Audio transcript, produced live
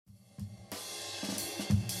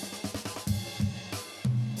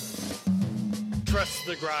Trust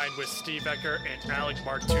the Grind with Steve Ecker and Alec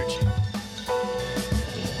Martucci.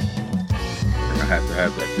 I have to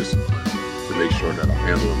have that discipline to make sure that I'm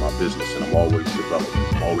handling my business and I'm always developing,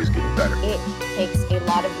 I'm always getting better. It takes a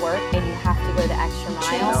lot of work and you have to go the extra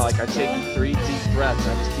mile. You know, like I take 3 deep breaths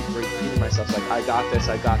and I just keep repeating myself like, I got this,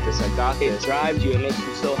 I got this, I got this. It drives you, it makes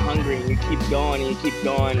you so hungry and you keep going and you keep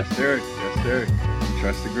going. Yes, sir. Yes, sir.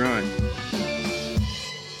 Trust the grind.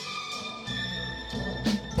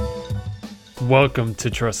 Welcome to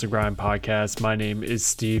Trust the Grind podcast. My name is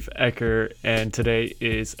Steve Ecker, and today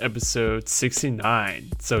is episode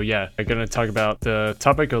 69. So yeah, I'm going to talk about the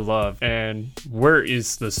topic of love and where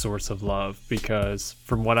is the source of love, because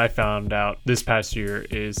from what I found out this past year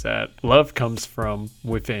is that love comes from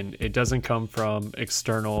within. It doesn't come from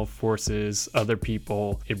external forces, other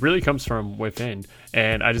people. It really comes from within.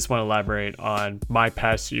 And I just want to elaborate on my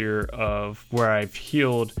past year of where I've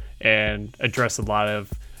healed and addressed a lot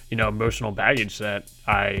of emotional baggage that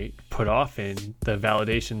I put off in the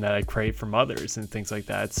validation that I crave from others and things like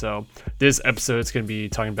that. So this episode is going to be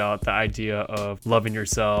talking about the idea of loving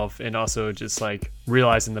yourself and also just like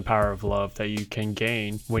realizing the power of love that you can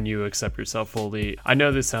gain when you accept yourself fully. I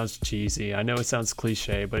know this sounds cheesy. I know it sounds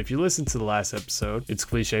cliche, but if you listen to the last episode, it's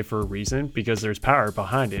cliche for a reason because there's power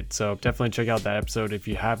behind it. So definitely check out that episode if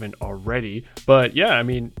you haven't already. But yeah,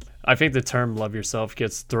 I think the term love yourself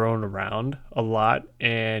gets thrown around a lot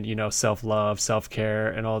and, self-love, self-care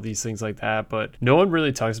and all these things like that. But no one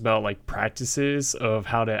really talks about like practices of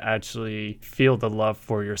how to actually feel the love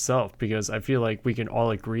for yourself, because I feel like we can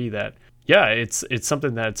all agree that yeah, it's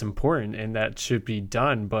something that's important and that should be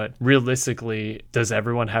done. But realistically, does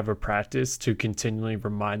everyone have a practice to continually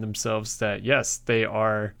remind themselves that, yes, they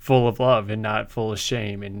are full of love and not full of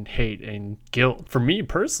shame and hate and guilt? For me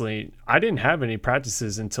personally, I didn't have any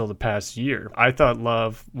practices until the past year. I thought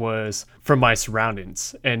love was from my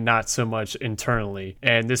surroundings and not so much internally.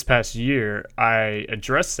 And this past year, I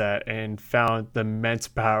addressed that and found the immense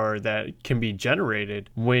power that can be generated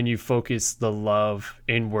when you focus the love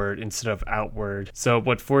inward instead of outward. So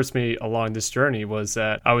what forced me along this journey was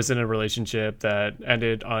that I was in a relationship that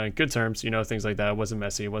ended on good terms, things like that. It wasn't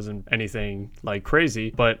messy. It wasn't anything like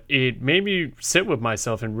crazy, but it made me sit with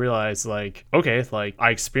myself and realize like, okay, like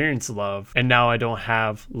I experienced love and now I don't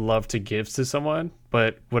have love to give to someone.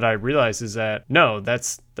 But what I realized is that no,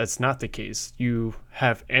 that's not the case. You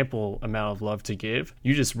have ample amount of love to give.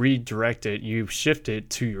 You just redirect it. You shift it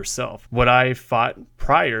to yourself. What I thought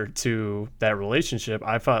prior to that relationship,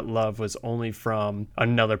 I thought love was only from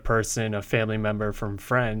another person, a family member, from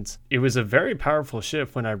friends. It was a very powerful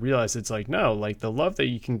shift when I realized it's like, no, like the love that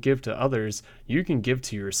you can give to others, you can give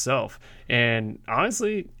to yourself. And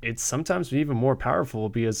honestly, it's sometimes even more powerful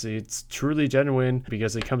because it's truly genuine,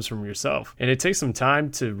 because it comes from yourself. And it takes some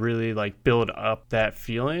time to really like build up that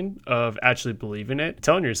feeling of actually believing it,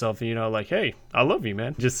 telling yourself, like, hey, I love you,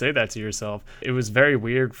 man. Just say that to yourself. It was very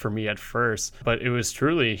weird for me at first, but it was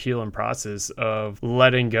truly a healing process of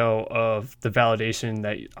letting go of the validation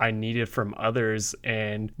that I needed from others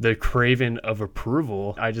and the craving of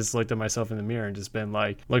approval. I just looked at myself in the mirror and just been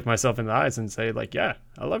like, look myself in the eyes and say like, yeah,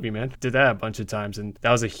 I love you, man. Did that a bunch of times. And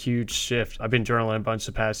that was a huge shift. I've been journaling a bunch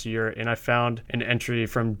the past year, and I found an entry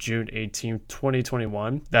from June 18th,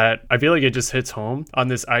 2021 that I feel like it just hits home on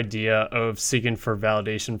this idea of seeking for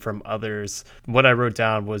validation from others. What I wrote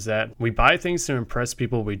down was that we buy things to impress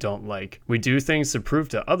people we don't like. We do things to prove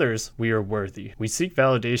to others we are worthy. We seek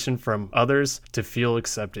validation from others to feel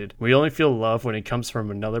accepted. We only feel love when it comes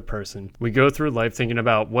from another person. We go through life thinking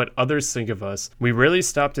about what others think of us. We rarely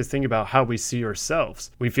stop to think about how we see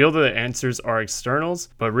ourselves. We feel that the answers are externals,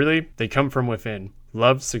 but really they come from within.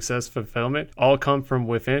 Love, success, fulfillment all come from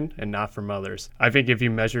within and not from others. I think if you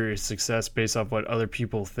measure your success based off what other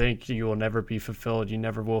people think, you will never be fulfilled. You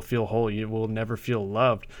never will feel whole. You will never feel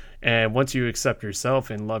loved. And once you accept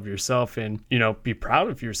yourself and love yourself and, be proud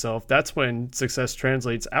of yourself, that's when success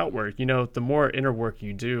translates outward. The more inner work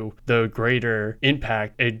you do, the greater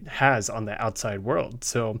impact it has on the outside world.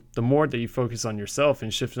 So the more that you focus on yourself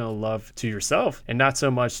and shifting the love to yourself and not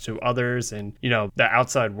so much to others and, the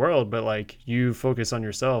outside world, but like you focus on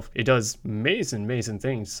yourself, it does amazing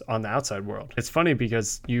things on the outside world. It's funny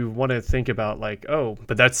because you want to think about like, oh,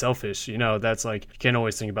 but that's selfish. That's like, you can't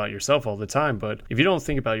always think about yourself all the time. But if you don't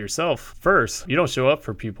think about yourself yourself first, you don't show up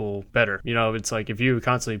for people better. It's like if you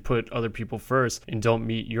constantly put other people first and don't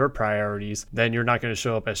meet your priorities, then you're not going to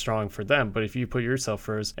show up as strong for them. But if you put yourself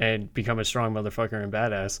first and become a strong motherfucker and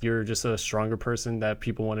badass, you're just a stronger person that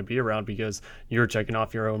people want to be around because you're checking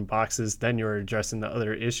off your own boxes, then you're addressing the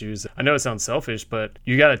other issues. I know it sounds selfish, but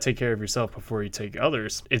you got to take care of yourself before you take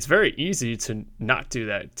others. It's very easy to not do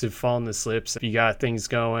that, to fall in the slips. You got things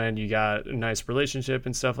going, you got a nice relationship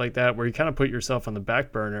and stuff like that, where you kind of put yourself on the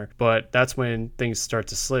back burner, but that's when things start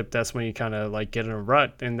to slip. That's when you kind of like get in a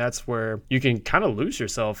rut, and that's where you can kind of lose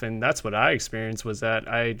yourself. And that's what I experienced, was that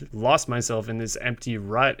I lost myself in this empty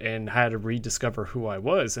rut and had to rediscover who I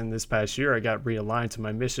was. And this past year, I got realigned to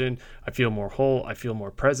my mission. I feel more whole, I feel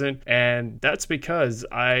more present, and that's because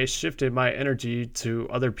I shifted my energy to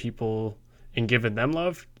other people and giving them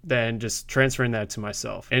love than just transferring that to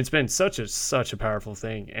myself. And it's been such a powerful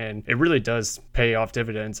thing, and it really does pay off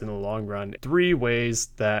dividends in the long run. 3 ways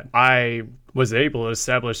that I was able to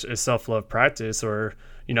establish a self-love practice, or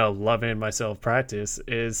loving myself practice,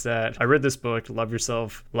 is that I read this book, Love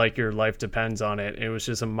Yourself Like Your Life Depends on It. It was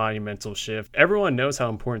just a monumental shift. Everyone knows how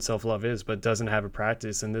important self-love is, but doesn't have a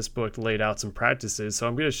practice. And this book laid out some practices. So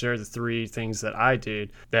I'm going to share the 3 things that I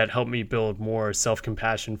did that helped me build more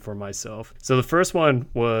self-compassion for myself. So the first one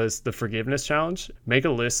was the forgiveness challenge. Make a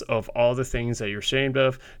list of all the things that you're ashamed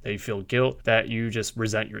of, that you feel guilt, that you just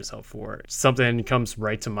resent yourself for. Something comes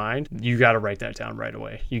right to mind, you got to write that down right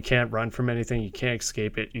away. You can't run from anything. You can't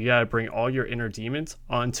escape it. You got to bring all your inner demons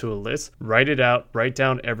onto a list, write it out, write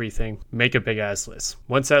down everything, make a big ass list.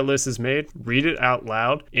 Once that list is made, read it out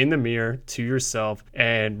loud in the mirror to yourself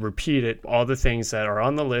and repeat it, all the things that are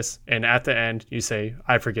on the list. And at the end, you say,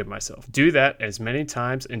 I forgive myself. Do that as many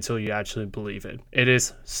times until you actually believe it. It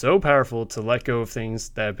is so powerful to let go of things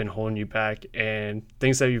that have been holding you back and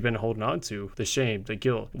things that you've been holding on to, the shame, the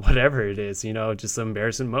guilt, whatever it is, just an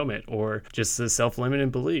embarrassing moment or just the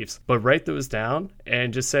self-limiting beliefs. But write those down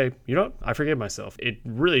and just say, I forgive myself. It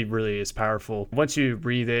really, really is powerful. Once you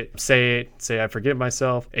read it, say I forgive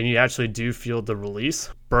myself, and you actually do feel the release,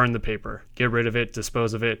 burn the paper, get rid of it,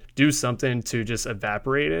 dispose of it, do something to just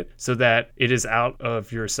evaporate it so that it is out of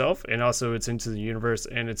yourself and also it's into the universe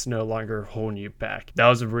and it's no longer holding you back. That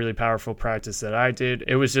was a really powerful practice that I did.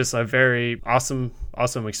 It was just a very awesome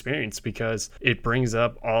experience because it brings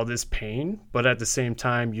up all this pain, but at the same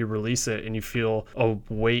time you release it and you feel a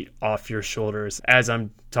weight off your shoulders. As I'm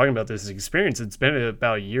talking about this experience, it's been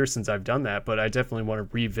about a year since I've done that, but I definitely want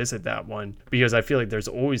to revisit that one because I feel like there's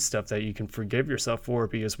always stuff that you can forgive yourself for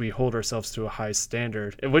because we hold ourselves to a high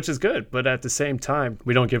standard, which is good, but at the same time,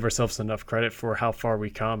 we don't give ourselves enough credit for how far we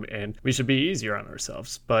come, and we should be easier on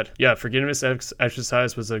ourselves. But yeah, forgiveness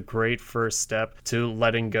exercise was a great first step to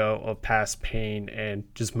letting go of past pain and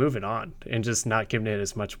just moving on and just not giving it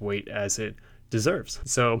as much weight as it deserves.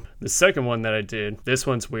 So the second one that I did, this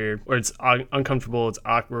one's weird, or it's uncomfortable, it's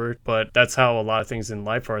awkward, but that's how a lot of things in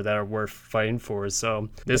life are that are worth fighting for. So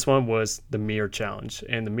this one was the mirror challenge.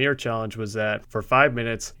 And the mirror challenge was that for 5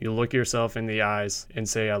 minutes, you look yourself in the eyes and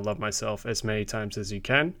say, I love myself as many times as you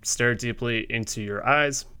can. Stare deeply into your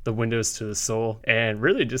eyes, the windows to the soul, and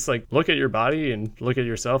really just like look at your body and look at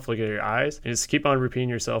yourself, look at your eyes, and just keep on repeating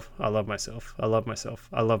yourself, I love myself, I love myself,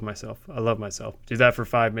 I love myself, I love myself. Do that for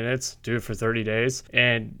 5 minutes, do it for 30 days,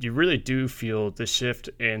 and you really do feel the shift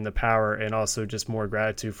in the power and also just more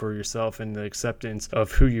gratitude for yourself and the acceptance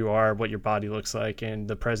of who you are, what your body looks like, and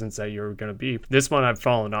the presence that you're going to be. This one I've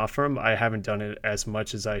fallen off from. I haven't done it as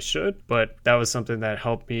much as I should, but that was something that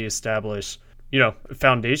helped me establish a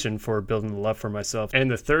foundation for building the love for myself. And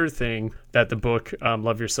the third thing that the book,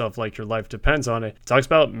 Love Yourself Like Your Life Depends on It, talks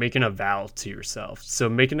about making a vow to yourself. So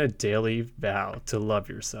making a daily vow to love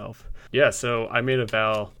yourself. Yeah, so I made a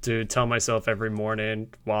vow to tell myself every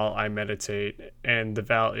morning while I meditate. And the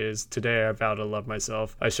vow is, today I vow to love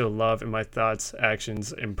myself. I show love in my thoughts,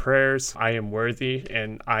 actions, and prayers. I am worthy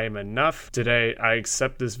and I am enough. Today I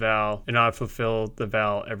accept this vow and I fulfill the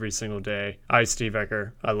vow every single day. I, Steve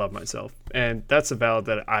Ecker, I love myself. And that's a vow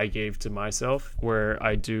that I gave to myself, where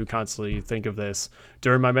I do constantly think of this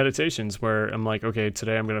during my meditations, where I'm like, okay,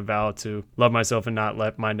 today I'm going to vow to love myself and not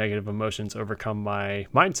let my negative emotions overcome my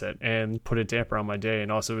mindset and put a damper on my day.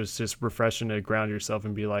 And also it's just refreshing to ground yourself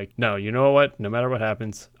and be like, no, you know what? No matter what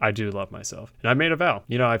happens, I do love myself. And I made a vow.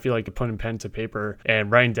 I feel like putting pen to paper and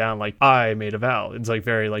writing down like, I made a vow. It's like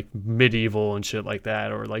very like medieval and shit like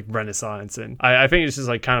that, or like Renaissance. And I think it's just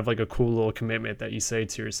like kind of like a cool little commitment that you say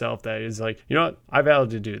to yourself that is like, you know what? I vowed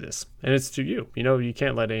to do this. And it's to you. You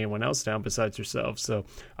can't let anyone else down besides yourself. So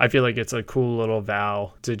I feel like it's a cool little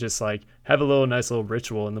vow to just like have a nice little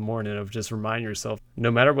ritual in the morning of just remind yourself,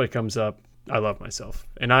 no matter what comes up, I love myself,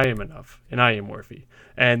 and I am enough, and I am worthy.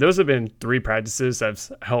 And those have been 3 practices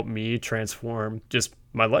that's helped me transform just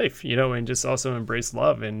my life, and just also embrace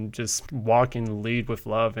love and just walk and lead with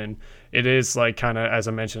love. And it is like, kind of, as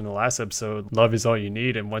I mentioned in the last episode, love is all you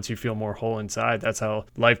need. And once you feel more whole inside, that's how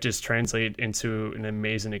life just translates into an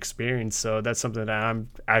amazing experience. So that's something that I'm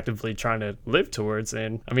actively trying to live towards.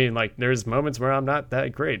 And I mean, like, there's moments where I'm not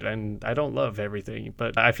that great and I don't love everything,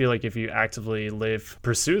 but I feel like if you actively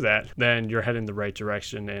pursue that, then you're heading the right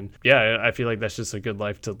direction. And yeah, I feel like that's just a good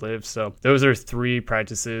life to live. So those are 3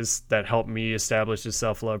 practices that helped me establish this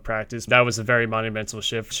self-love practice. That was a very monumental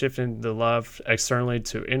shift, shifting the love externally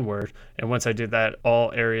to inward. And once I did that,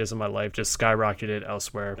 all areas of my life just skyrocketed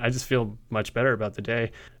elsewhere. I just feel much better about the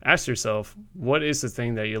day. Ask yourself, what is the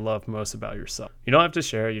thing that you love most about yourself? You don't have to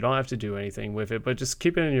share it. You don't have to do anything with it, but just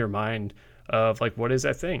keep it in your mind of like, what is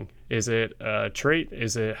that thing? Is it a trait?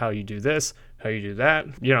 Is it how you do this, how you do that?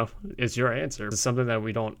 It's your answer. It's something that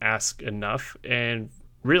we don't ask enough and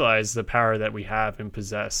realize the power that we have and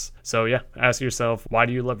possess. So yeah, ask yourself, why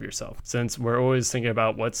do you love yourself? Since we're always thinking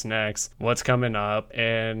about what's next, what's coming up,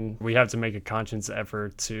 and we have to make a conscious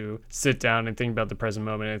effort to sit down and think about the present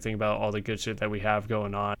moment and think about all the good shit that we have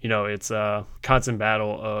going on. It's a constant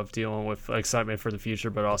battle of dealing with excitement for the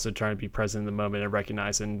future, but also trying to be present in the moment and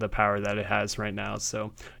recognizing the power that it has right now.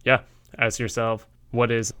 So yeah, ask yourself, what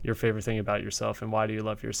is your favorite thing about yourself and why do you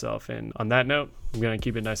love yourself? And on that note, I'm going to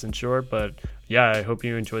keep it nice and short, but yeah, I hope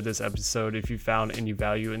you enjoyed this episode. If you found any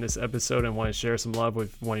value in this episode and want to share some love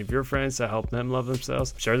with one of your friends to help them love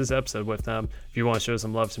themselves, share this episode with them. If you want to show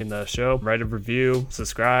some love in the show, write a review,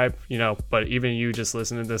 subscribe, but even you just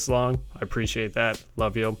listening this long, I appreciate that.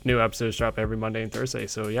 Love you. New episodes drop every Monday and Thursday.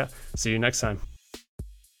 So yeah, see you next time.